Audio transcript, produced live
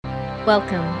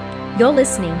Welcome. You're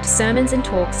listening to sermons and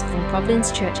talks from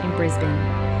Providence Church in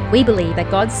Brisbane. We believe that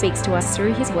God speaks to us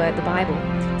through His Word, the Bible.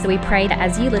 So we pray that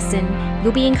as you listen,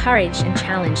 you'll be encouraged and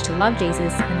challenged to love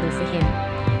Jesus and live for Him.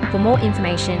 For more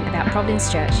information about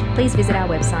Providence Church, please visit our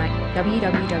website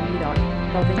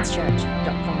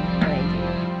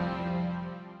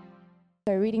www.providencechurch.com.au.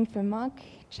 So reading from Mark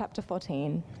chapter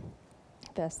 14,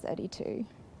 verse 32.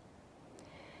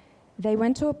 They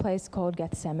went to a place called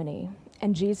Gethsemane,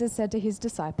 and Jesus said to his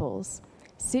disciples,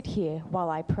 "Sit here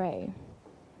while I pray."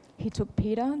 He took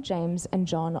Peter, James, and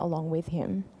John along with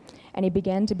him, and he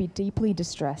began to be deeply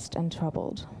distressed and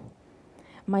troubled.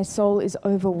 "My soul is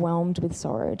overwhelmed with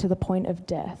sorrow to the point of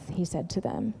death," he said to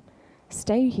them.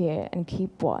 "Stay here and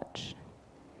keep watch."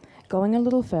 Going a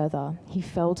little further, he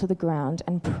fell to the ground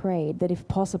and prayed that if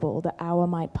possible, the hour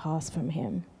might pass from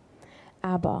him.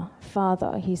 "Abba,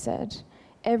 Father," he said,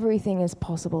 "everything is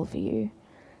possible for you.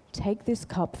 Take this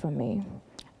cup from me,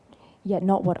 yet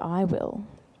not what I will,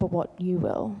 but what you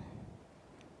will."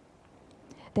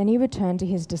 Then he returned to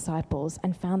his disciples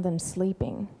and found them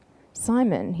sleeping.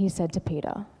 "Simon," he said to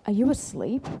Peter, "are you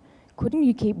asleep? Couldn't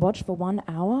you keep watch for 1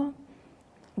 hour?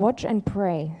 Watch and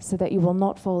pray so that you will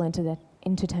not fall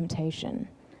into temptation.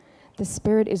 The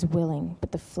spirit is willing,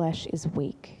 but the flesh is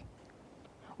weak."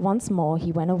 Once more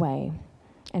he went away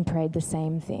and prayed the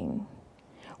same thing.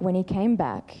 When he came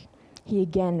back, he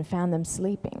again found them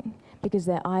sleeping because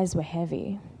their eyes were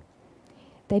heavy.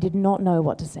 They did not know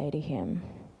what to say to him.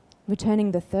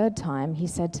 Returning the third time, he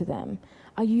said to them,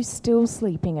 "Are you still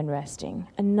sleeping and resting?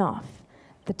 Enough.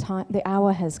 The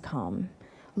hour has come.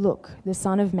 Look, the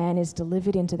Son of Man is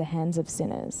delivered into the hands of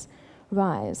sinners.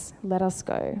 Rise, let us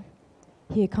go.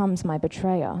 Here comes my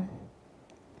betrayer."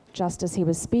 Just as he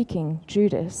was speaking,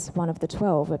 Judas, one of the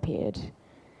 12, appeared.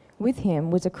 With him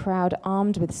was a crowd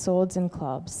armed with swords and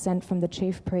clubs, sent from the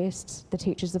chief priests, the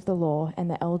teachers of the law, and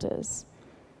the elders.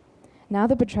 Now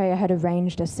the betrayer had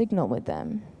arranged a signal with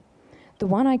them. "The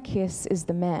one I kiss is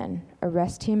the man.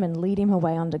 Arrest him and lead him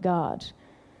away under guard."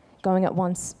 Going at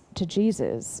once to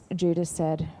Jesus, Judas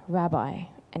said, "Rabbi,"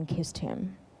 and kissed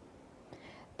him.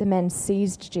 The men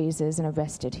seized Jesus and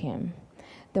arrested him.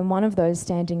 Then one of those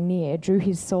standing near drew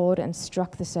his sword and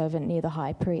struck the servant near the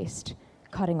high priest,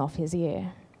 cutting off his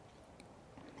ear.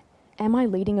 "Am I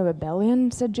leading a rebellion,"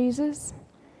 said Jesus,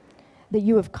 "that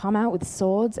you have come out with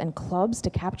swords and clubs to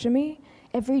capture me?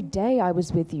 Every day I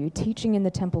was with you, teaching in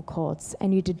the temple courts,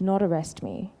 and you did not arrest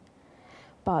me.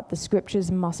 But the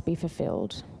scriptures must be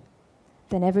fulfilled."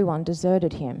 Then everyone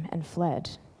deserted him and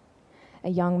fled. A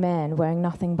young man wearing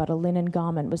nothing but a linen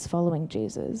garment was following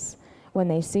Jesus. When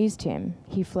they seized him,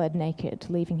 he fled naked,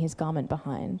 leaving his garment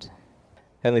behind.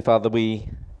 Heavenly Father, we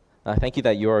thank you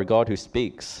that you are a God who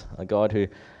speaks, a God who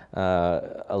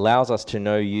allows us to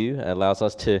know you, allows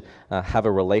us to have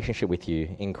a relationship with you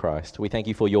in Christ. We thank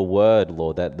you for your word,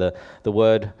 Lord, that the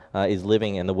word is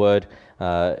living and the word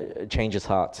changes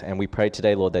hearts. And we pray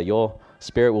today, Lord, that your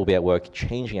Spirit will be at work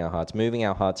changing our hearts, moving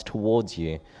our hearts towards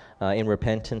you in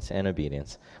repentance and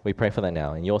obedience. We pray for that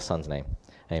now in your Son's name.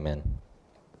 Amen.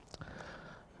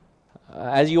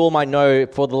 As you all might know,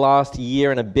 for the last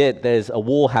year and a bit, there's a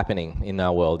war happening in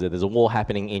our world. There's a war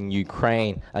happening in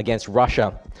Ukraine against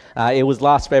Russia. It was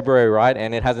last February, right?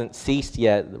 And it hasn't ceased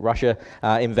yet. Russia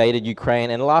invaded Ukraine.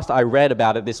 And the last I read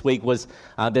about it this week was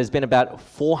there's been about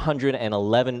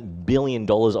 $411 billion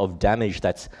of damage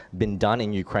that's been done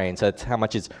in Ukraine. So that's how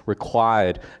much is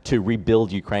required to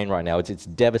rebuild Ukraine right now. It's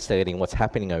devastating what's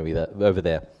happening over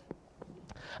there.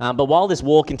 But while this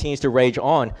war continues to rage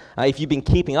on, if you've been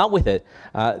keeping up with it,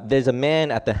 there's a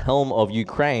man at the helm of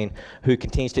Ukraine who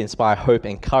continues to inspire hope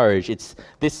and courage. It's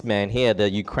this man here, the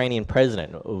Ukrainian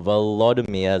president,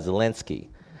 Volodymyr Zelensky.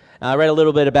 I read a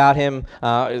little bit about him,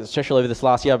 especially over this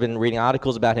last year. I've been reading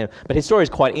articles about him. But his story is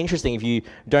quite interesting. If you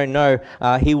don't know,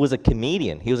 he was a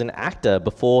comedian. He was an actor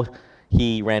before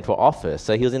he ran for office.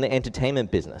 So he was in the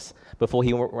entertainment business before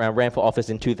he ran for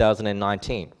office in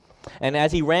 2019. And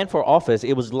as he ran for office,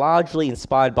 it was largely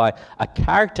inspired by a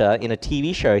character in a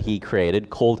TV show he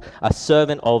created called a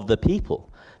servant of the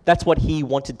people. That's what he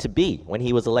wanted to be when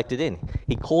he was elected in.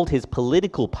 He called his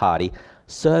political party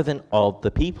servant of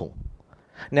the people.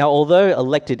 Now, although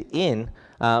elected in,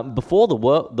 before the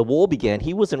war began,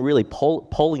 he wasn't really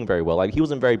polling very well. Like, he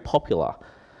wasn't very popular.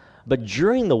 But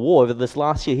during the war, over this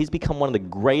last year, he's become one of the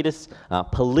greatest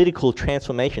political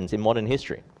transformations in modern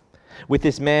history, with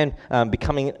this man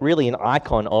becoming really an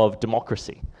icon of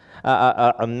democracy,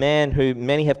 a man who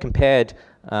many have compared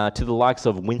to the likes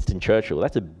of Winston Churchill.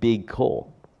 That's a big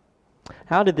call.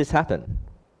 How did this happen?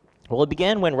 Well, it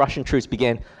began when Russian troops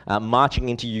began marching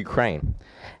into Ukraine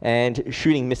and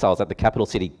shooting missiles at the capital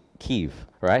city, Kyiv,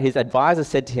 right? His advisor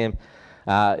said to him,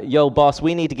 yo, boss,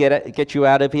 we need to get you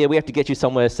out of here. We have to get you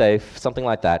somewhere safe, something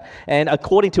like that. And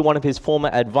according to one of his former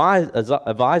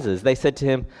advisors, they said to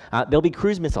him, there'll be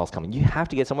cruise missiles coming. You have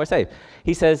to get somewhere safe.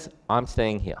 He says, I'm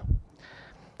staying here.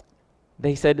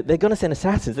 They said, they're going to send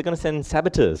assassins. They're going to send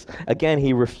saboteurs. Again,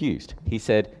 he refused. He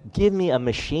said, give me a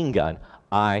machine gun.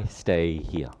 I stay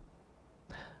here.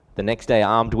 The next day,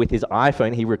 armed with his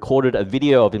iPhone, he recorded a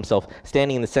video of himself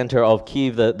standing in the center of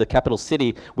Kyiv, the capital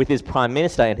city, with his prime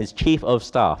minister and his chief of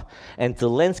staff. And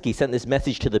Zelensky sent this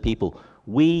message to the people: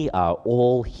 we are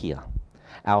all here.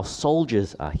 Our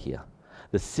soldiers are here.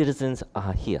 The citizens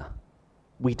are here.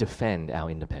 We defend our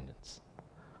independence.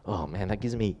 Oh man, that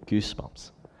gives me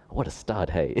goosebumps. What a stud,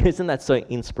 hey? Isn't that so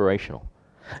inspirational?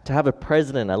 To have a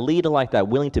president, a leader like that,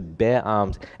 willing to bear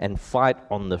arms and fight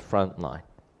on the front line.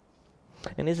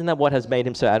 And isn't that what has made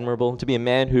him so admirable? To be a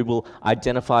man who will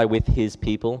identify with his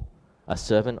people, a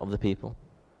servant of the people.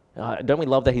 Don't we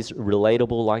love that he's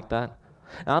relatable like that?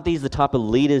 Aren't these the type of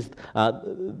leaders,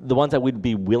 the ones that we'd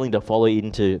be willing to follow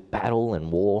into battle and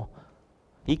war?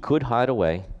 He could hide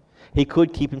away. He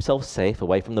could keep himself safe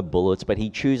away from the bullets, but he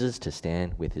chooses to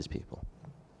stand with his people.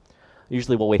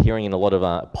 Usually what we're hearing in a lot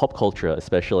of pop culture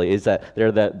especially is that there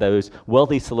are those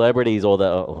wealthy celebrities or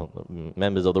the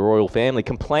members of the royal family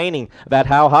complaining about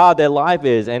how hard their life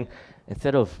is, and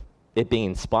instead of it being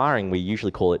inspiring, we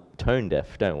usually call it tone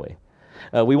deaf, don't we?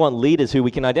 We want leaders who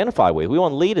we can identify with. We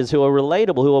want leaders who are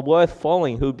relatable, who are worth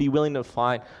following, who would be willing to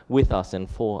fight with us and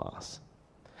for us.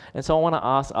 And so I want to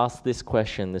ask us this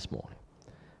question this morning,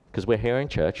 because we're here in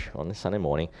church on this Sunday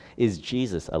morning. Is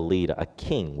Jesus a leader, a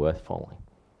king worth following?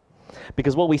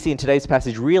 Because what we see in today's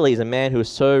passage really is a man who is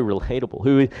so relatable,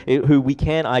 who we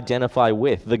can identify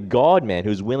with, the God-man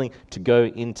who's willing to go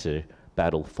into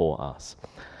battle for us.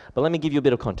 But let me give you a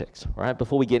bit of context, all right,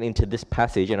 before we get into this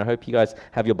passage, and I hope you guys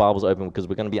have your Bibles open because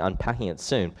we're going to be unpacking it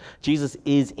soon. Jesus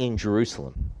is in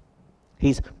Jerusalem.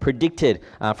 He's predicted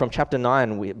from chapter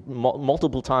 9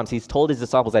 multiple times. He's told his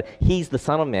disciples that he's the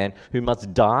Son of Man who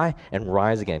must die and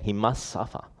rise again. He must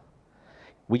suffer.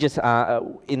 We just,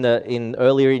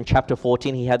 earlier in chapter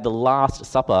 14, he had the Last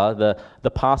Supper,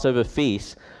 the Passover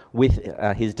feast, with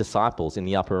his disciples in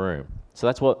the upper room. So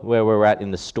that's where we're at in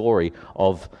the story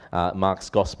of Mark's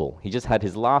Gospel. He just had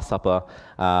his Last Supper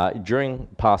during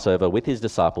Passover with his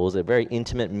disciples, a very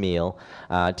intimate meal,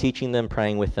 teaching them,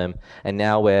 praying with them, and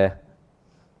now we're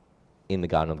in the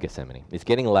Garden of Gethsemane. It's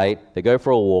getting late. They go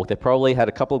for a walk. They probably had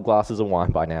a couple of glasses of wine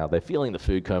by now. They're feeling the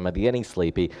food coma. They're getting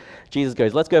sleepy. Jesus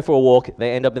goes, let's go for a walk.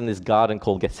 They end up in this garden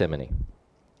called Gethsemane,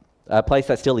 a place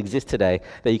that still exists today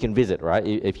that you can visit, right?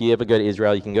 If you ever go to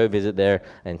Israel, you can go visit there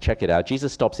and check it out.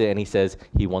 Jesus stops there and he says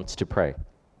he wants to pray.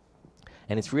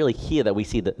 And it's really here that we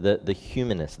see the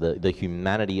humanness, the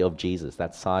humanity of Jesus,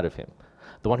 that side of him.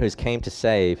 The one who's came to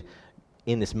save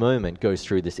in this moment goes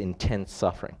through this intense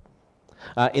suffering.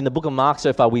 In the book of Mark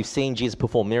so far, we've seen Jesus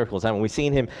perform miracles, haven't we? We've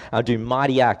seen him do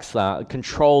mighty acts,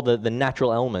 control the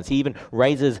natural elements. He even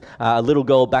raises a little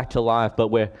girl back to life, but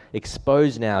we're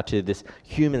exposed now to this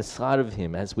human side of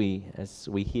him as we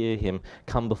hear him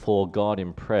come before God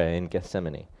in prayer in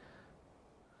Gethsemane.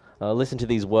 Listen to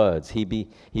these words. He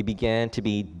began to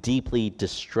be deeply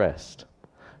distressed,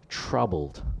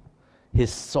 troubled,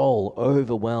 his soul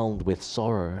overwhelmed with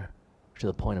sorrow to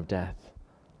the point of death.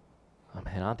 Oh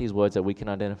man, aren't these words that we can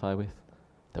identify with,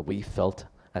 that we felt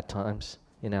at times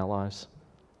in our lives?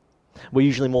 We're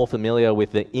usually more familiar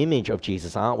with the image of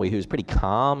Jesus, aren't we, who's pretty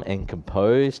calm and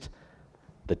composed,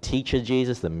 the teacher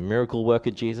Jesus, the miracle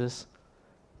worker Jesus.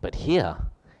 But here,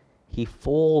 he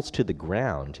falls to the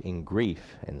ground in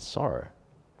grief and sorrow.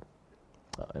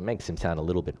 It makes him sound a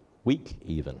little bit weak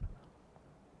even.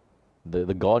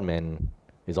 The God-man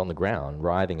is on the ground,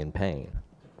 writhing in pain.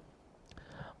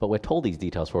 But we're told these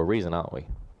details for a reason, aren't we?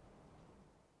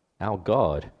 Our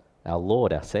God, our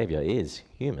Lord, our Savior is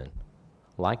human,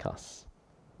 like us.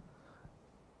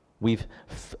 We've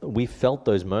felt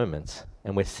those moments,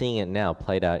 and we're seeing it now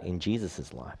played out in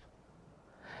Jesus' life.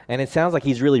 And it sounds like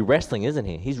he's really wrestling, isn't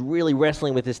he? He's really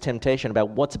wrestling with this temptation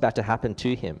about what's about to happen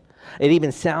to him. It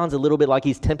even sounds a little bit like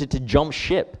he's tempted to jump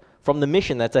ship from the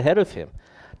mission that's ahead of him,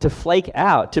 to flake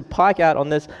out, to pike out on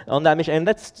that mission. And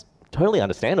that's totally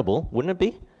understandable, wouldn't it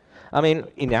be? I mean,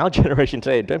 in our generation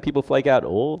today, don't people flake out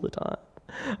all the time?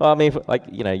 Well, I mean, like,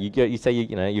 you say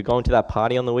you're going to that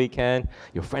party on the weekend,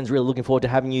 your friend's really looking forward to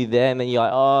having you there, and then you're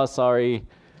like, oh, sorry,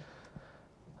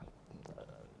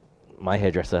 my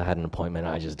hairdresser had an appointment,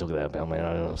 I just took that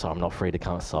appointment, so I'm not free to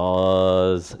come,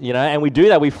 and we do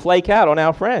that, we flake out on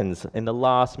our friends in the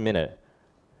last minute.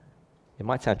 It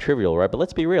might sound trivial, right? But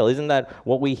let's be real, isn't that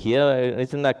what we hear?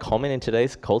 Isn't that common in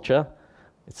today's culture?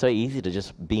 It's so easy to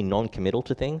just be non-committal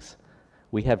to things.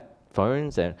 We have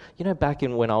phones, and back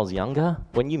in when I was younger,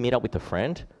 when you meet up with a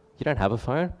friend, you don't have a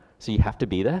phone, so you have to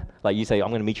be there. Like you say, I'm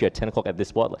going to meet you at 10 o'clock at this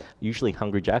spot, like usually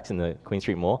Hungry Jack's in the Queen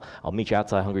Street Mall. I'll meet you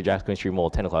outside Hungry Jack's, Queen Street Mall,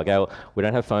 10 o'clock. We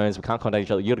don't have phones, we can't contact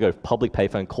each other. You got to go public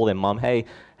payphone, call their mum, hey,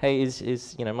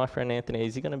 is my friend Anthony,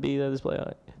 is he going to be there this way?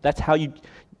 That's how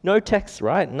no texts,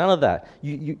 right? None of that.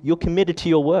 You're committed to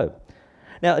your word.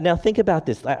 Now think about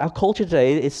this. Our culture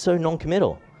today is so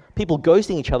non-committal. People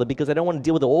ghosting each other because they don't want to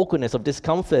deal with the awkwardness of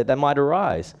discomfort that might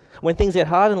arise. When things get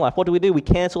hard in life, what do? We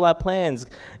cancel our plans,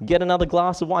 get another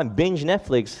glass of wine, binge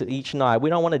Netflix each night. We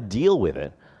don't want to deal with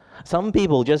it. Some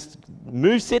people just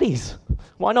move cities.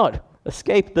 Why not?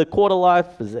 Escape the quarter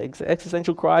life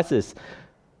existential crisis.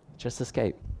 Just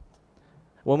escape.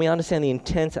 When we understand the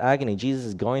intense agony Jesus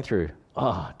is going through,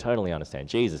 totally understand.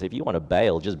 Jesus, if you want to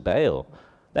bail, just bail.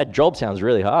 That job sounds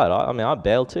really hard. I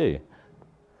bail too.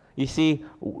 You see,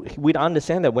 we'd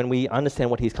understand that when we understand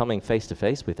what he's coming face to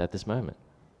face with at this moment.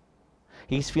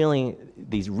 He's feeling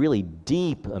these really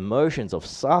deep emotions of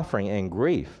suffering and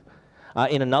grief.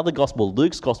 In another gospel,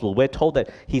 Luke's gospel, we're told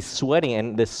that he's sweating,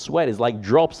 and the sweat is like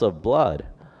drops of blood.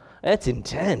 That's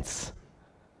intense.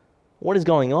 What is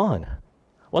going on?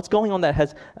 What's going on that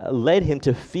has led him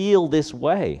to feel this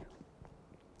way?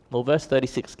 Well, verse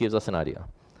 36 gives us an idea.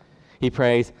 He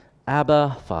prays,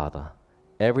 Abba, Father,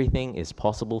 everything is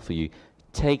possible for you.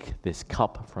 Take this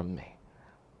cup from me.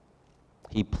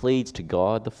 He pleads to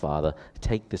God the Father,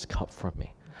 take this cup from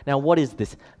me. Now, what is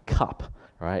this cup?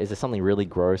 Right? Is there something really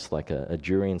gross, like a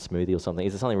durian smoothie or something?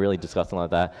 Is there something really disgusting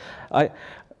like that?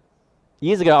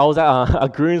 Years ago, I was at a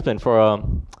groomsman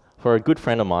for a good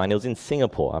friend of mine. It was in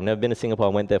Singapore. I've never been to Singapore. I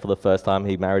went there for the first time.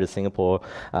 He married a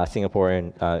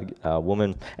Singaporean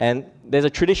woman. And there's a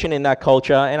tradition in that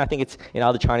culture, and I think it's in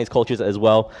other Chinese cultures as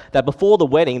well, that before the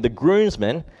wedding, the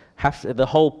groomsmen have to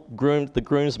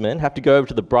go over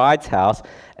to the bride's house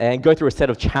and go through a set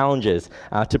of challenges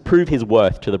to prove his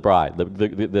worth to the bride.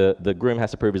 The groom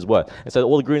has to prove his worth. And so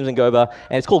all the groomsmen go over,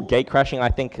 and it's called gate crashing, I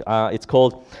think it's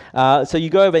called. So you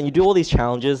go over and you do all these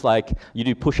challenges, like you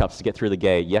do push-ups to get through the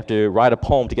gate. You have to write a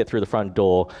poem to get through the front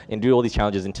door and do all these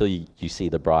challenges until you see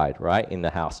the bride, right, in the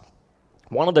house.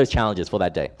 One of those challenges for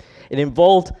that day, it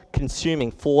involved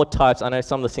consuming 4 types. I know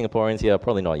some of the Singaporeans here,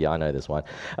 probably not, I know this one.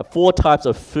 4 types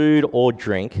of food or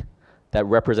drink that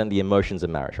represent the emotions of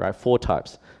marriage, right? 4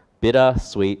 types: bitter,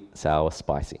 sweet, sour,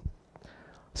 spicy.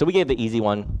 So we gave the easy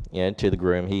one to the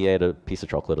groom. He ate a piece of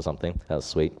chocolate or something. That was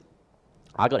sweet.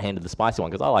 I got handed the spicy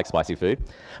one because I like spicy food.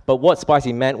 But what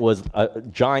spicy meant was a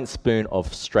giant spoon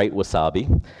of straight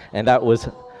wasabi, and that was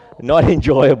not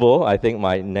enjoyable. I think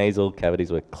my nasal cavities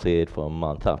were cleared for a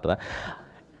month after that.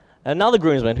 Another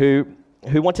groomsman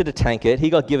who wanted to tank it,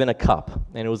 he got given a cup,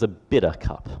 and it was a bitter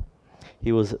cup.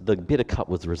 The bitter cup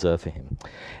was reserved for him.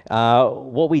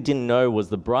 What we didn't know was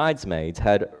the bridesmaids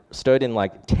had stirred in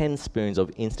like 10 spoons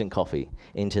of instant coffee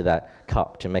into that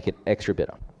cup to make it extra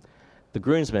bitter. The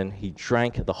groomsman, he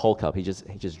drank the whole cup. He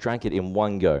just drank it in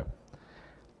one go.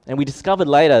 And we discovered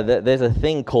later that there's a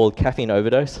thing called caffeine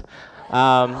overdose.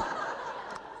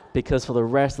 Because for the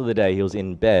rest of the day, he was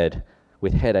in bed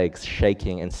with headaches,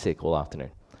 shaking, and sick all afternoon.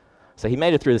 So he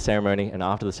made it through the ceremony, and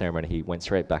after the ceremony, he went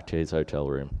straight back to his hotel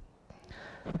room.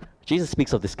 Jesus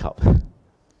speaks of this cup,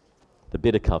 the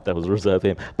bitter cup that was reserved for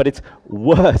him, but it's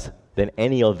worse than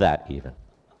any of that even.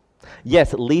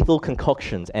 Yes, lethal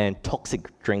concoctions and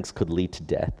toxic drinks could lead to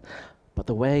death, but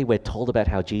the way we're told about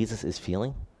how Jesus is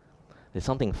feeling, there's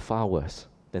something far worse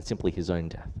than simply his own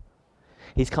death.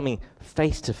 He's coming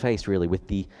face to face, really, with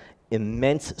the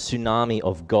immense tsunami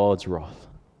of God's wrath.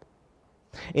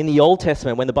 In the Old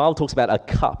Testament, when the Bible talks about a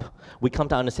cup, we come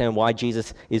to understand why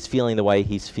Jesus is feeling the way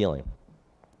he's feeling.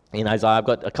 In Isaiah, I've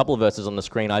got a couple of verses on the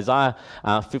screen. Isaiah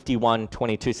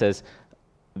 51:22 says,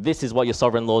 "This is what your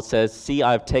sovereign Lord says, see,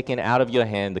 I have taken out of your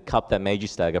hand the cup that made you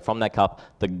stagger, from that cup,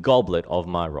 the goblet of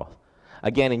my wrath."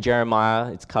 Again, in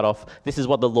Jeremiah, it's cut off. "This is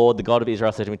what the Lord, the God of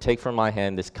Israel, said to me, take from my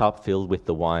hand this cup filled with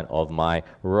the wine of my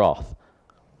wrath."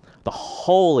 The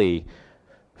holy,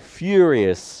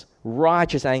 furious,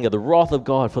 righteous anger, the wrath of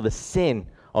God for the sin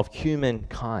of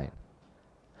humankind.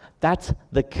 That's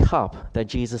the cup that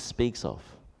Jesus speaks of.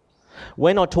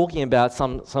 We're not talking about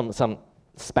some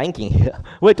spanking here.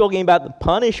 We're talking about the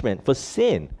punishment for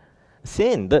sin.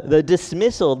 Sin, the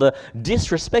dismissal, the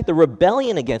disrespect, the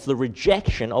rebellion against, the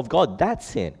rejection of God. That's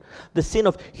sin. The sin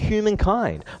of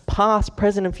humankind, past,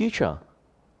 present, and future.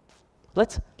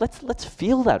 Let's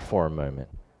feel that for a moment.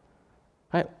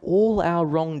 Right? All our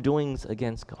wrongdoings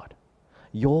against God,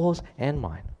 yours and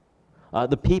mine,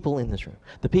 the people in this room,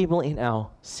 the people in our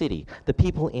city, the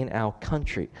people in our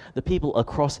country, the people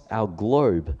across our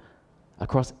globe,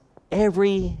 across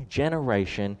every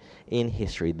generation in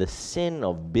history, the sin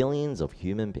of billions of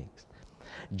human beings.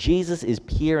 Jesus is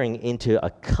peering into a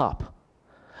cup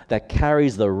that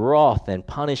carries the wrath and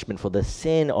punishment for the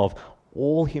sin of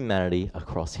all humanity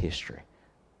across history.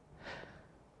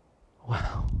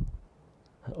 Wow.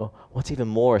 What's even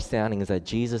more astounding is that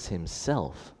Jesus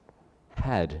himself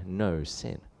had no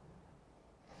sin.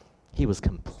 He was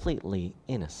completely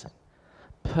innocent,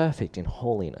 perfect in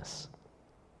holiness.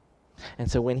 And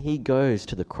so when he goes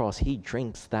to the cross, he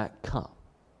drinks that cup.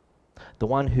 The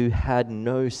one who had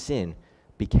no sin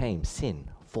became sin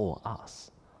for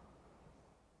us.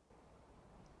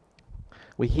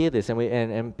 We hear this,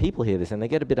 and people hear this, and they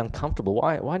get a bit uncomfortable.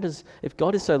 Why does, if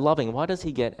God is so loving, why does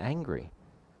he get angry?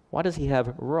 Why does he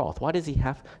have wrath? Why does he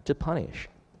have to punish?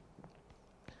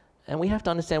 And we have to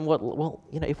understand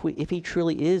if he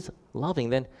truly is loving,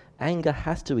 then anger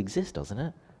has to exist, doesn't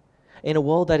it? In a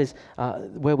world that is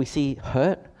where we see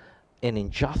hurt and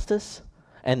injustice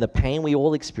and the pain we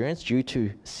all experience due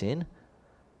to sin,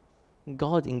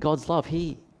 God, in God's love,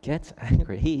 he gets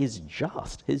angry. He is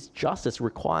just. His justice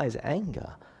requires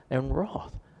anger and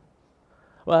wrath.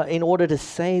 Well, in order to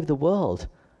save the world,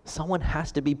 someone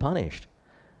has to be punished.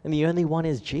 And the only one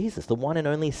is Jesus, the one and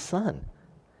only Son,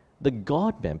 the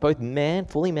God-man, both man,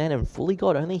 fully man and fully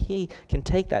God. Only he can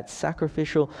take that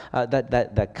sacrificial,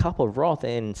 that cup of wrath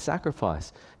and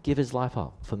sacrifice, give his life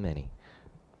up for many.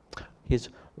 His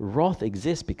wrath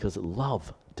exists because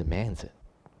love demands it.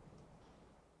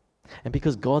 And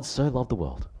because God so loved the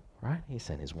world, right? He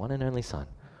sent his one and only Son.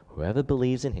 Whoever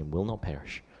believes in him will not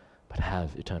perish, but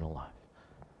have eternal life.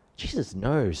 Jesus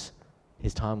knows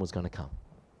his time was going to come.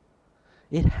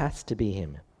 It has to be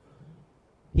him.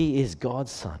 He is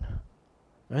God's Son.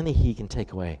 Only he can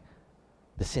take away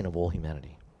the sin of all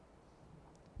humanity.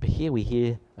 But here we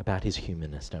hear about his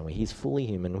humanness, don't we? He's fully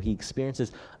human. He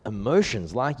experiences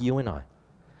emotions like you and I.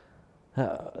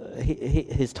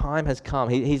 His time has come.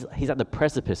 He's at the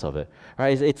precipice of it.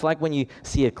 Right? It's like when you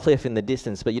see a cliff in the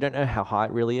distance, but you don't know how high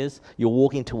it really is. You're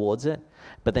walking towards it,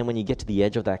 but then when you get to the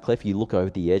edge of that cliff, you look over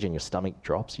the edge and your stomach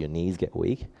drops, your knees get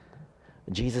weak.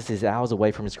 Jesus is hours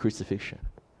away from his crucifixion,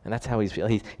 and that's how he's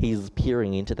feeling. He's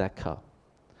peering into that cup,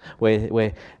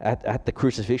 where at the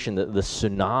crucifixion, the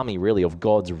tsunami really of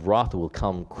God's wrath will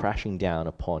come crashing down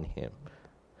upon him,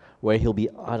 where he'll be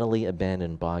utterly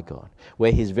abandoned by God,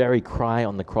 where his very cry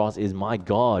on the cross is, my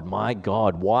God,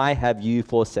 why have you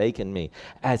forsaken me?"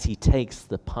 as he takes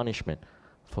the punishment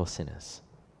for sinners.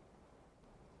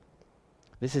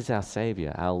 This is our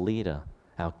Savior, our leader,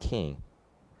 our King.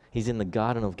 He's in the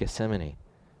Garden of Gethsemane.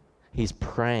 He's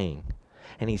praying,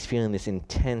 and he's feeling this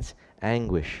intense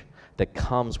anguish that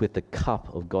comes with the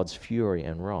cup of God's fury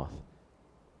and wrath.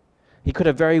 He could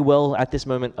have very well, at this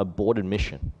moment, aborted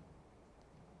mission,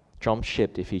 jumped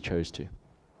ship if he chose to.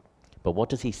 But what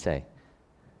does he say?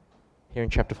 Here in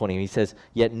chapter 14, he says,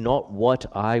 "Yet not what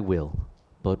I will,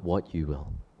 but what you will."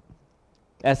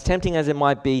 As tempting as it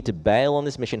might be to bail on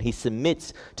this mission, he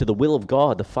submits to the will of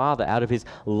God, the Father, out of his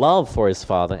love for his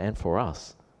Father and for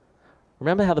us.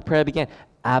 Remember how the prayer began?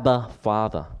 Abba,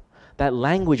 Father. That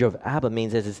language of Abba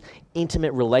means there's this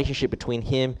intimate relationship between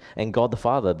him and God the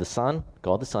Father, the Son,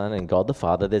 God the Son, and God the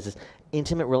Father. There's this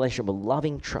intimate relationship of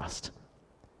loving trust.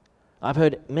 I've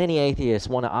heard many atheists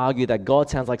want to argue that God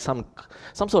sounds like some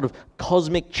sort of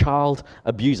cosmic child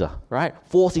abuser, right?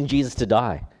 Forcing Jesus to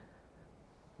die.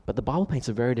 But the Bible paints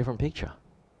a very different picture.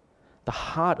 The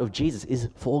heart of Jesus is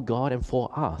for God and for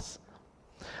us.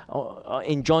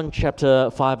 In John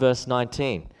chapter 5, verse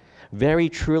 19, "Very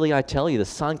truly I tell you, the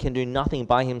Son can do nothing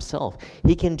by himself.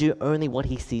 He can do only what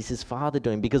he sees his Father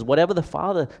doing, because whatever the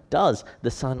Father does, the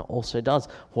Son also does.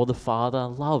 For the Father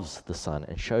loves the Son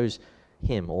and shows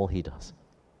him all he does."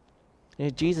 You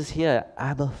know, Jesus here,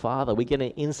 Abba, Father, we get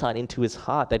an insight into his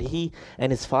heart that he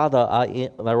and his Father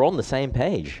are on the same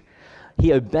page.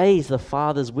 He obeys the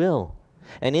Father's will.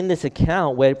 And in this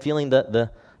account, we're feeling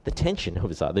the tension of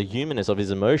his heart, the humanness of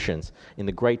his emotions in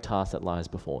the great task that lies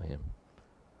before him.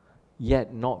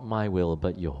 "Yet not my will,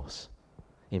 but yours."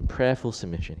 In prayerful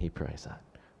submission, he prays that.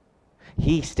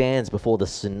 He stands before the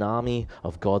tsunami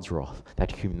of God's wrath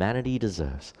that humanity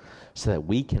deserves so that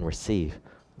we can receive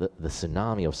the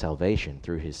tsunami of salvation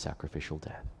through his sacrificial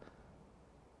death.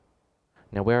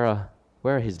 Now, where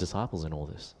are his disciples in all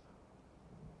this?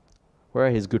 Where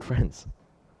are his good friends?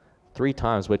 3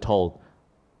 times we're told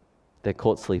they're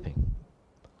caught sleeping.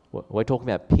 We're talking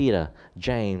about Peter,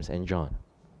 James, and John.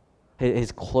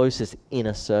 His closest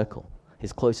inner circle,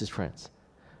 his closest friends.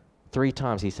 3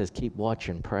 times he says, keep watch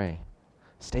and pray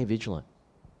Stay vigilant.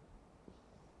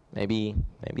 Maybe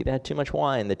they had too much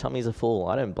wine, their tummies are full.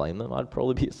 I don't blame them. I'd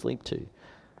probably be asleep too.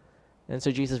 And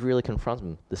so Jesus really confronts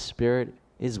them. The spirit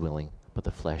is willing, but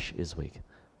the flesh is weak.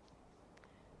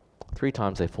 3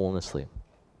 times they've fallen asleep.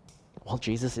 While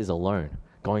Jesus is alone,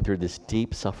 going through this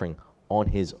deep suffering on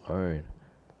his own,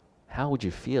 how would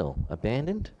you feel?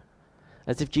 Abandoned?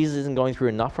 As if Jesus isn't going through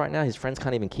enough right now, his friends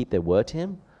can't even keep their word to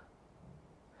him?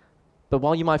 But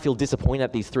while you might feel disappointed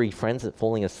at these 3 friends that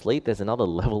falling asleep, there's another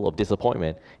level of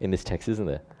disappointment in this text, isn't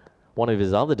there? One of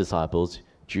his other disciples,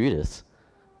 Judas,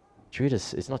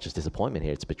 it's not just disappointment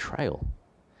here, it's betrayal.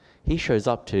 He shows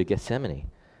up to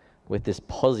Gethsemane with this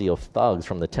posse of thugs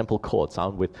from the temple courts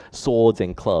armed with swords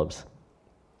and clubs.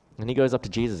 And he goes up to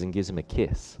Jesus and gives him a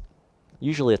kiss.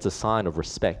 Usually it's a sign of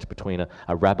respect between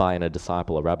a rabbi and a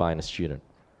disciple, a rabbi and a student.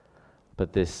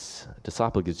 But this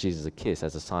disciple gives Jesus a kiss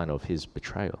as a sign of his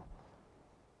betrayal.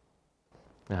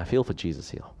 Now, I feel for Jesus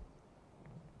here.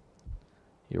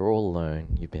 You're all alone.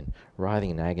 You've been writhing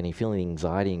in agony, feeling the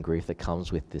anxiety and grief that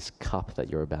comes with this cup that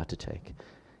you're about to take.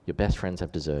 Your best friends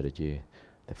have deserted you.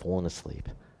 They've fallen asleep.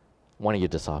 One of your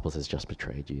disciples has just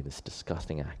betrayed you, this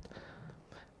disgusting act.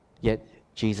 Yet,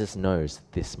 Jesus knows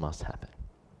this must happen.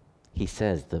 He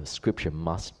says the scripture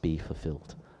must be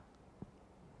fulfilled.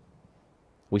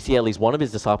 We see at least one of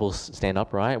his disciples stand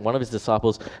up, right? One of his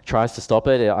disciples tries to stop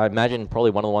it. I imagine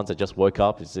probably one of the ones that just woke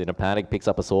up, is in a panic, picks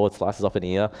up a sword, slices off an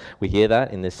ear. We hear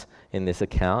that in this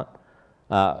account.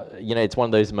 It's one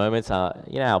of those moments,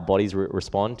 our bodies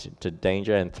respond to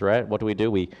danger and threat. What do?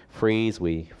 We freeze,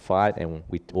 we fight, and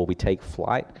we take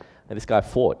flight. And this guy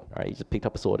fought, right? He just picked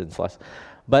up a sword and sliced.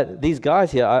 But these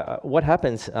guys here, what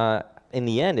happens in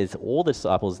the end is all the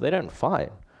disciples, they don't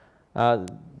fight.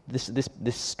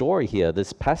 This story here,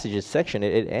 this passage, this section,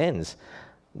 it ends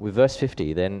with verse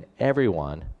 50. Then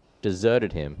everyone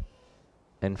deserted him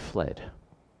and fled.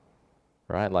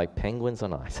 Right? Like penguins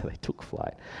on ice, they took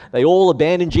flight. They all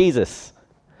abandoned Jesus.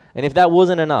 And if that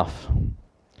wasn't enough,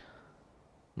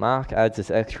 Mark adds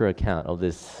this extra account of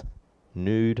this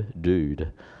nude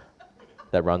dude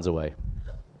that runs away.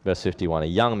 Verse 51, a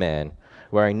young man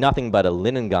wearing nothing but a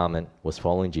linen garment was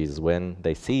following Jesus. When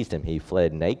they seized him, he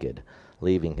fled naked,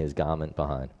 leaving his garment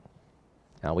behind.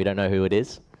 Now, we don't know who it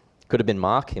is. Could have been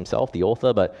Mark himself, the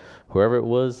author, but whoever it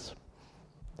was,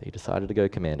 they decided to go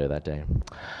commando that day.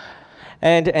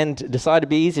 And decided to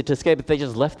be easy to escape if they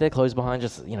just left their clothes behind,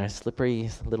 just, slippery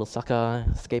little sucker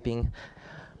escaping.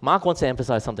 Mark wants to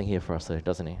emphasize something here for us, though,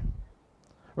 doesn't he?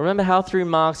 Remember how through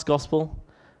Mark's gospel,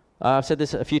 I've said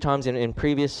this a few times in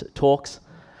previous talks,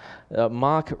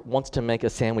 Mark wants to make a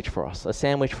sandwich for us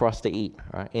to eat.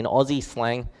 Right? In Aussie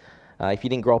slang, if you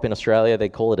didn't grow up in Australia, they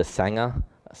call it a sanger.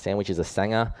 A sandwich is a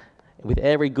sanger. With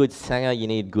every good sanger, you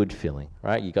need good filling,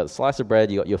 right? You got a slice of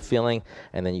bread, you got your filling,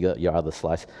 and then you got your other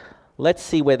slice. Let's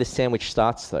see where this sandwich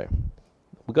starts, though.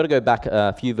 We've got to go back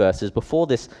a few verses.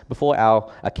 Before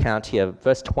our account here,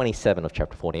 verse 27 of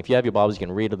chapter 14. If you have your Bibles, you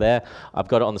can read it there. I've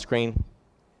got it on the screen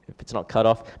if it's not cut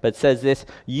off. But it says this,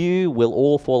 you will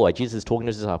all fall away. Jesus is talking to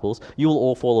his disciples. You will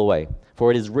all fall away.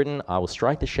 For it is written, I will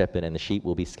strike the shepherd and the sheep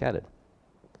will be scattered.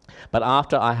 But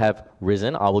after I have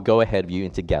risen, I will go ahead of you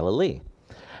into Galilee.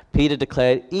 Peter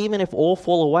declared, even if all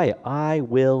fall away, I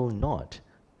will not.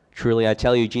 Truly I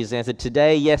tell you, Jesus answered,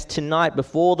 today, yes, tonight,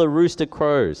 before the rooster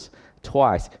crows,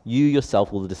 twice, you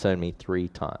yourself will disown me 3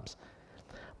 times.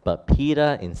 But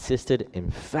Peter insisted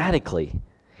emphatically,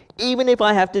 even if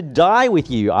I have to die with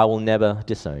you, I will never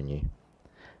disown you.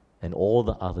 And all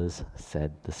the others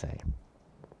said the same.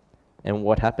 And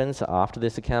what happens after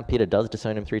this account? Peter does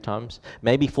disown him 3 times.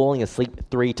 Maybe falling asleep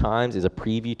 3 times is a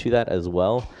preview to that as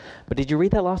well. But did you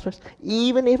read that last verse?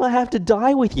 Even if I have to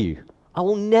die with you, I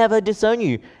will never disown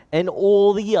you. And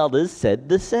all the others said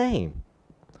the same.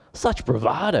 Such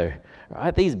bravado,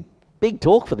 right? These big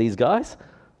talk for these guys.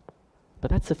 But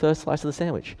that's the first slice of the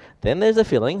sandwich. Then there's the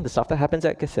filling, the stuff that happens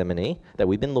at Gethsemane that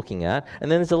we've been looking at.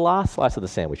 And then there's the last slice of the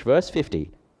sandwich. Verse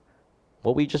 50,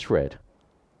 what we just read.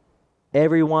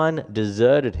 Everyone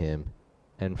deserted him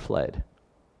and fled.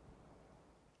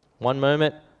 One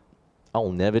moment, I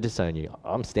will never disown you.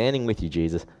 I'm standing with you,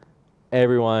 Jesus.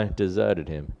 Everyone deserted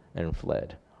him and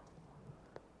fled.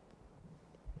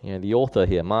 The author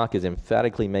here, Mark, is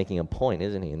emphatically making a point,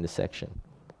 isn't he, in this section?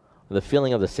 The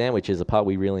filling of the sandwich is a part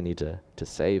we really need to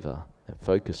savor and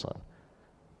focus on.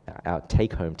 Our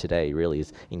take home today really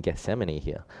is in Gethsemane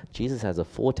here. Jesus has a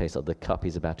foretaste of the cup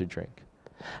he's about to drink.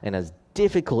 And as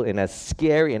difficult and as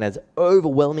scary and as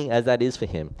overwhelming as that is for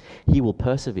him, he will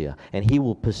persevere and he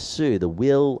will pursue the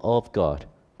will of God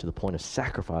to the point of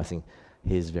sacrificing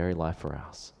his very life for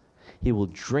us. He will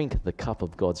drink the cup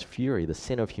of God's fury, the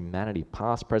sin of humanity,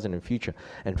 past, present, and future,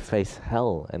 and face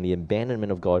hell and the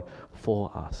abandonment of God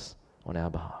for us on our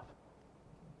behalf.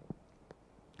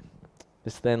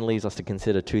 This then leads us to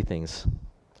consider two things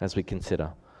as we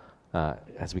consider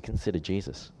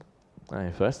Jesus.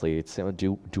 Firstly, it's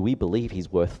do we believe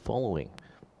he's worth following?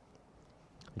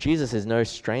 Jesus is no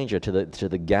stranger to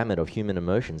the gamut of human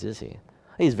emotions, is he?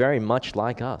 He's very much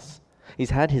like us. He's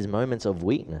had his moments of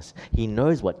weakness. He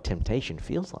knows what temptation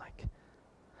feels like.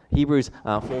 Hebrews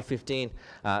 4:15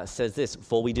 says this,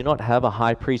 "For we do not have a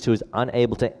high priest who is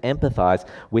unable to empathize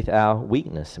with our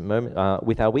weakness,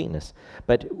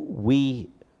 but we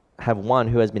have one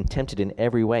who has been tempted in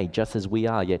every way, just as we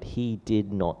are, yet he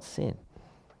did not sin."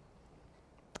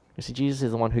 You see, Jesus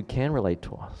is the one who can relate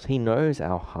to us. He knows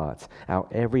our hearts, our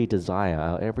every desire,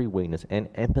 our every weakness,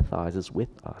 and empathizes with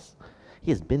us.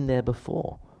 He has been there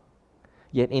before.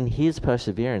 Yet in his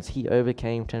perseverance, he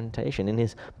overcame temptation. In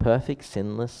his perfect,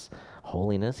 sinless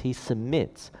holiness, he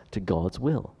submits to God's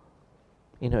will.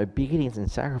 In obedience and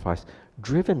sacrifice,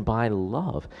 driven by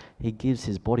love, he gives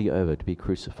his body over to be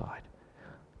crucified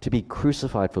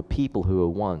for people who were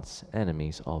once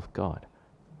enemies of God.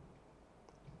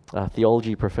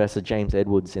 Theology professor James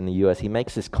Edwards in the US, he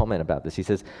makes this comment about this. He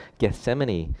says,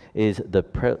 Gethsemane is the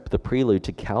prelude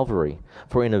to Calvary,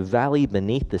 for in a valley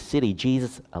beneath the city,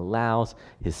 Jesus allows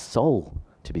his soul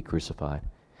to be crucified.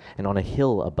 And on a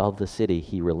hill above the city,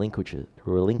 he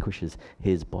relinquishes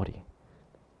his body.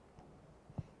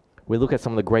 We look at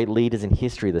some of the great leaders in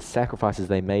history, the sacrifices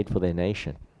they made for their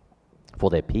nation, for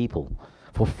their people,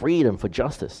 for freedom, for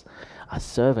justice, a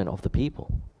servant of the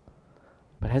people.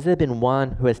 But has there been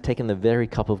one who has taken the very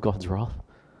cup of God's wrath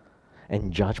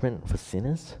and judgment for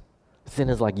sinners?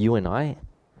 Sinners like you and I,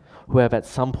 who have at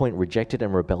some point rejected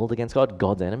and rebelled against God,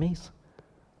 God's enemies?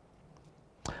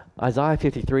 Isaiah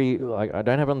 53, I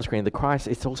don't have it on the screen, it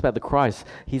talks about the Christ.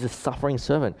 He's a suffering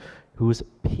servant who was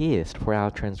pierced for our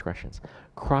transgressions,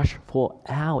 crushed for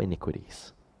our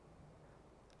iniquities.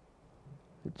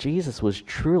 Jesus was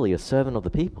truly a servant of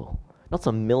the people, not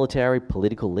some military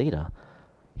political leader.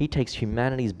 He takes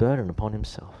humanity's burden upon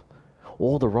himself.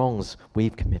 All the wrongs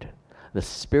we've committed, the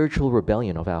spiritual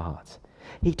rebellion of our hearts.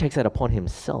 He takes that upon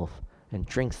himself and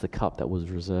drinks the cup that was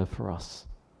reserved for us.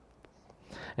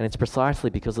 And it's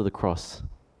precisely because of the cross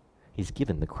he's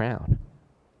given the crown.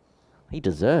 He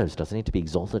deserves, doesn't he, to be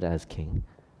exalted as king?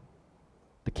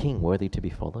 The king worthy to be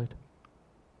followed?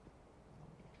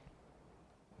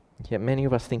 Yet many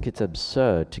of us think it's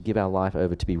absurd to give our life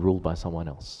over to be ruled by someone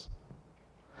else.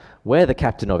 We're the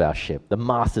captain of our ship, the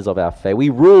masters of our fate. We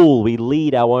rule, we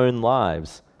lead our own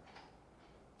lives.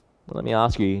 Well, let me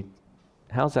ask you,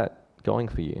 how's that going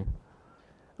for you?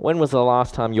 When was the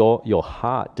last time your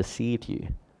heart deceived you?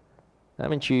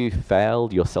 Haven't you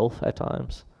failed yourself at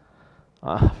times?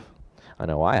 I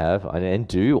know I have, and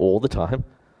do all the time.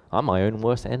 I'm my own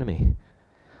worst enemy.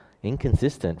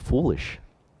 Inconsistent, foolish,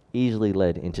 easily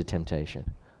led into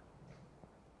temptation.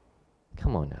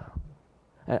 Come on now.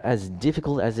 As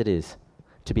difficult as it is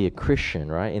to be a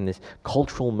Christian, right, in this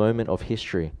cultural moment of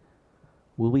history,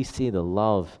 will we see the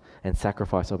love and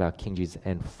sacrifice of our King Jesus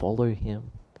and follow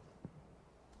him?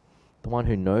 The one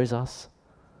who knows us,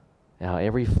 our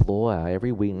every flaw, our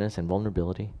every weakness and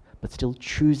vulnerability, but still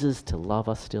chooses to love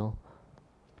us still.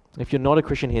 If you're not a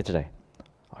Christian here today,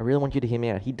 I really want you to hear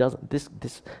me out. He doesn't,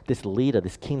 this leader,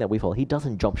 this king that we follow, he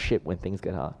doesn't jump ship when things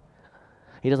get hard.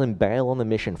 He doesn't bail on the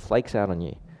mission, flakes out on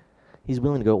you. He's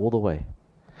willing to go all the way.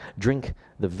 Drink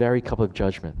the very cup of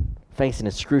judgment, face an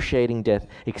excruciating death,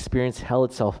 experience hell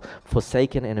itself,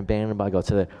 forsaken and abandoned by God,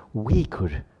 so that we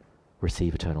could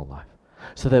receive eternal life,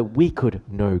 so that we could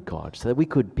know God, so that we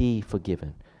could be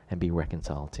forgiven and be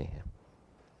reconciled to him.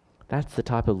 That's the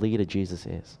type of leader Jesus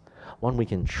is. One we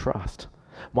can trust,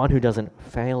 one who doesn't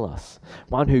fail us,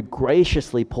 one who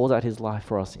graciously pours out his life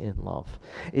for us in love.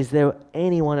 Is there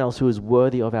anyone else who is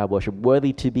worthy of our worship,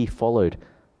 worthy to be followed?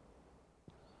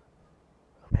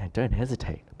 Man, don't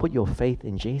hesitate. Put your faith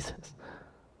in Jesus.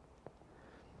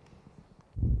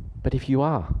 But if you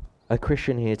are a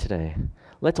Christian here today,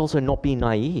 let's also not be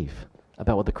naive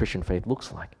about what the Christian faith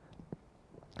looks like.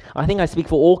 I think I speak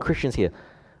for all Christians here.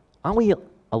 Aren't we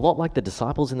a lot like the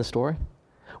disciples in the story?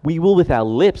 We will with our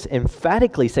lips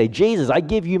emphatically say, Jesus, I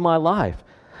give you my life.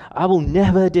 I will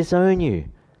never disown you.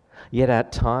 Yet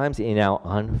at times in our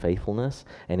unfaithfulness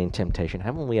and in temptation,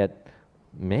 haven't we at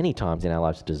many times in our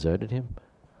lives deserted him?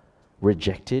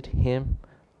 Rejected him?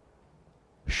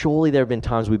 Surely there have been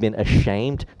times we've been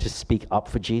ashamed to speak up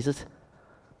for Jesus.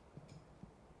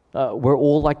 We're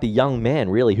all like the young man,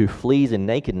 really, who flees in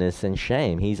nakedness and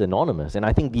shame. He's anonymous, and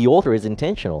I think the author is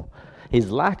intentional. his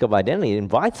lack of identity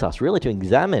invites us really to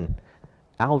examine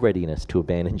our readiness to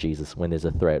abandon Jesus when there's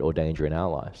a threat or danger in our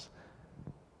lives.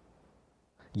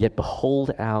 Yet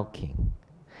behold our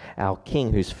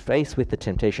King who's faced with the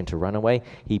temptation to run away.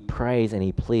 He prays and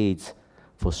he pleads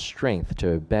for strength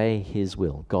to obey his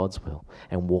will, God's will,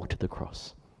 and walk to the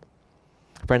cross.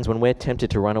 Friends, when we're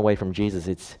tempted to run away from Jesus,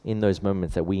 it's in those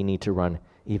moments that we need to run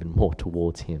even more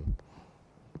towards him.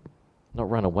 Not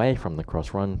run away from the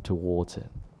cross, run towards it.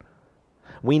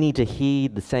 We need to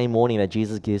heed the same warning that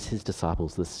Jesus gives his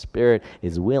disciples. The spirit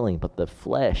is willing, but the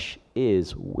flesh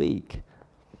is weak.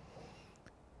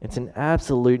 It's an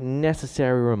absolute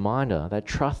necessary reminder that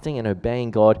trusting and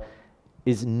obeying God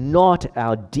is not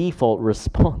our default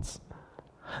response.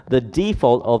 The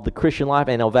default of the Christian life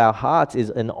and of our hearts is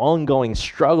an ongoing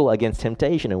struggle against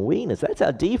temptation and weakness. That's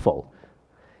our default.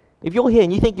 If you're here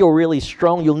and you think you're really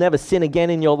strong, you'll never sin again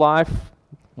in your life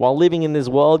while living in this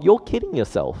world, you're kidding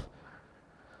yourself.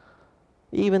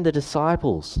 Even the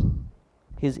disciples,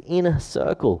 his inner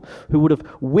circle, who would have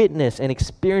witnessed and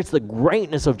experienced the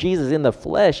greatness of Jesus in the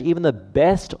flesh, even the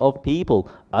best of people,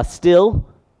 are still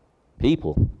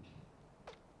people.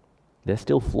 They're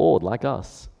still flawed like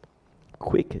us,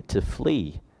 quick to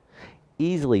flee,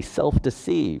 easily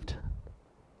self-deceived.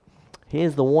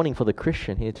 Here's the warning for the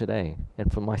Christian here today,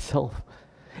 and for myself.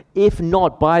 If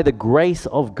not by the grace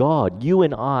of God, you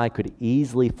and I could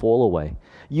easily fall away.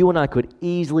 You and I could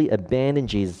easily abandon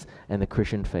Jesus and the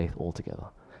Christian faith altogether.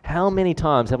 How many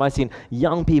times have I seen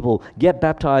young people get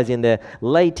baptized in their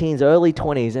late teens, early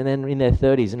 20s, and then in their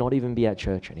 30s and not even be at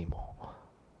church anymore?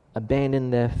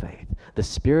 Abandon their faith. The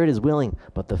spirit is willing,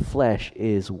 but the flesh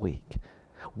is weak.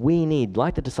 We need,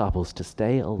 like the disciples, to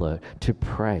stay alert, to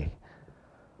pray.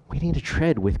 We need to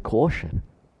tread with caution.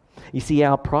 You see,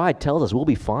 our pride tells us we'll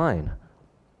be fine.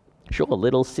 Sure, a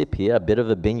little sip here, a bit of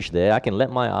a binge there. I can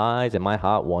let my eyes and my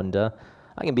heart wander.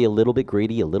 I can be a little bit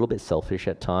greedy, a little bit selfish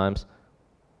at times.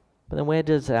 But then where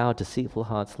does our deceitful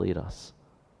hearts lead us?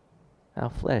 Our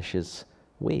flesh is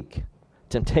weak.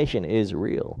 Temptation is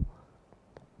real.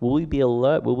 Will we be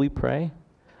alert? Will we pray?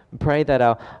 Pray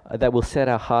that we'll set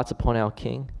our hearts upon our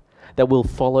King, that we'll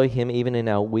follow him even in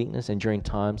our weakness and during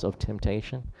times of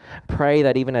temptation. Pray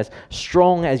that even as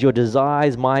strong as your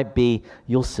desires might be,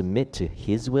 you'll submit to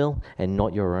his will and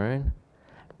not your own.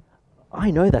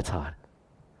 I know that's hard.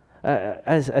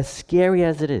 As scary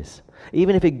as it is,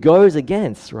 even if it goes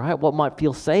against, right, what might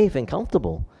feel safe and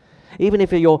comfortable. Even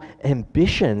if your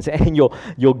ambitions and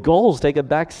your goals take a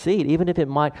back seat, even if it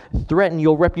might threaten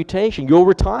your reputation, your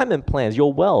retirement plans,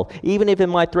 your wealth, even if it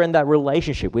might threaten that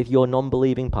relationship with your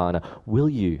non-believing partner, will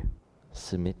you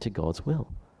submit to God's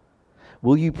will?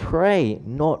 Will you pray,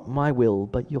 not my will,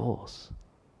 but yours?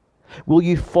 Will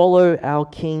you follow our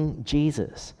King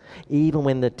Jesus, even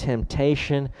when the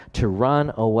temptation to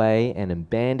run away and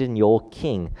abandon your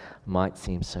King might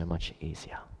seem so much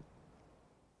easier?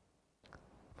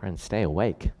 Friends, stay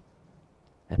awake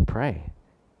and pray.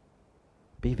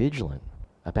 Be vigilant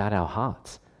about our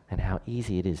hearts and how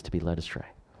easy it is to be led astray.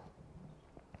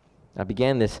 I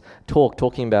began this talk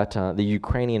talking about the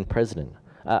Ukrainian president,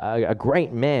 a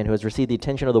great man who has received the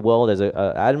attention of the world as an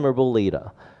admirable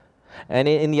leader. And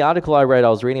in the article I read, I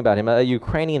was reading about him, a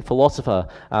Ukrainian philosopher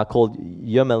called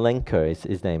Yermolenko is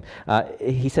his name.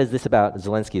 He says this about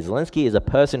Zelensky. Zelensky is a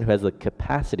person who has the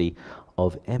capacity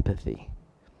of empathy.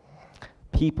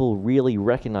 People really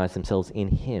recognize themselves in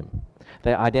him.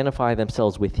 They identify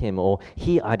themselves with him, or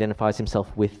he identifies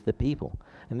himself with the people.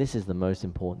 And this is the most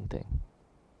important thing.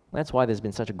 That's why there's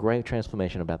been such a great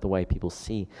transformation about the way people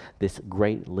see this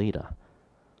great leader.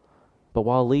 But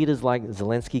while leaders like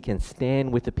Zelensky can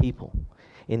stand with the people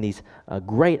in these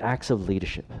great acts of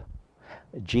leadership,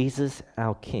 Jesus,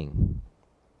 our King,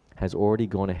 has already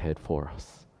gone ahead for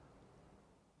us.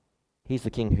 He's the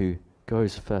King who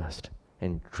goes first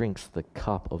and drinks the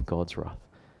cup of God's wrath.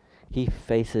 He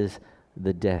faces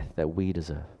the death that we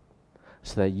deserve,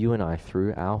 so that you and I,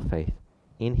 through our faith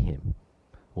in him,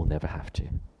 will never have to.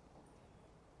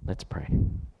 Let's pray.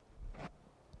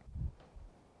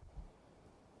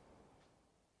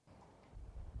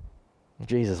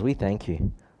 Jesus, we thank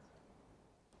you.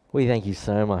 We thank you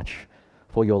so much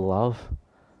for your love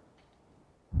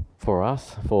for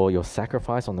us, for your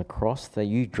sacrifice on the cross, that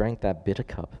you drank that bitter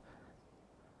cup,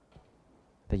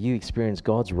 that you experienced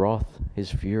God's wrath, his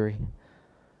fury,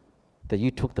 that you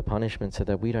took the punishment so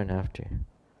that we don't have to.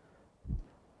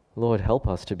 Lord, help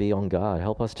us to be on guard.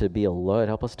 Help us to be alert.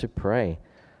 Help us to pray,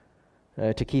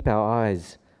 to keep our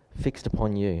eyes fixed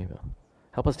upon you.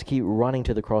 Help us to keep running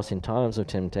to the cross in times of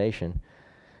temptation,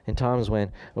 in times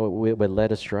when we're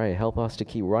led astray. Help us to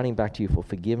keep running back to you for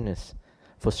forgiveness,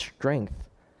 for strength,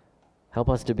 Help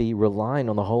us to be relying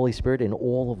on the Holy Spirit in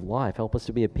all of life. Help us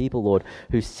to be a people, Lord,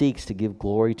 who seeks to give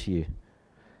glory to you.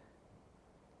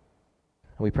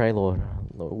 And we pray, Lord,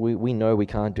 we know we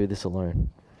can't do this alone.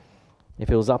 If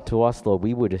it was up to us, Lord,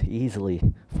 we would easily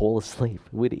fall asleep.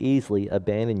 We'd easily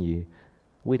abandon you.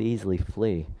 We'd easily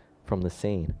flee from the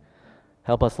scene.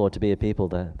 Help us, Lord, to be a people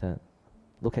that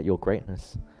look at your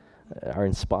greatness, are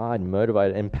inspired,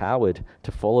 motivated, empowered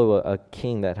to follow a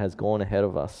king that has gone ahead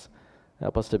of us.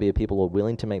 Help us to be a people who are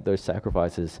willing to make those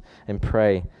sacrifices and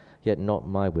pray, yet not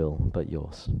my will, but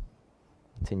yours.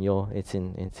 It's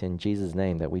in Jesus'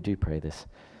 name that we do pray this.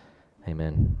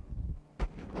 Amen.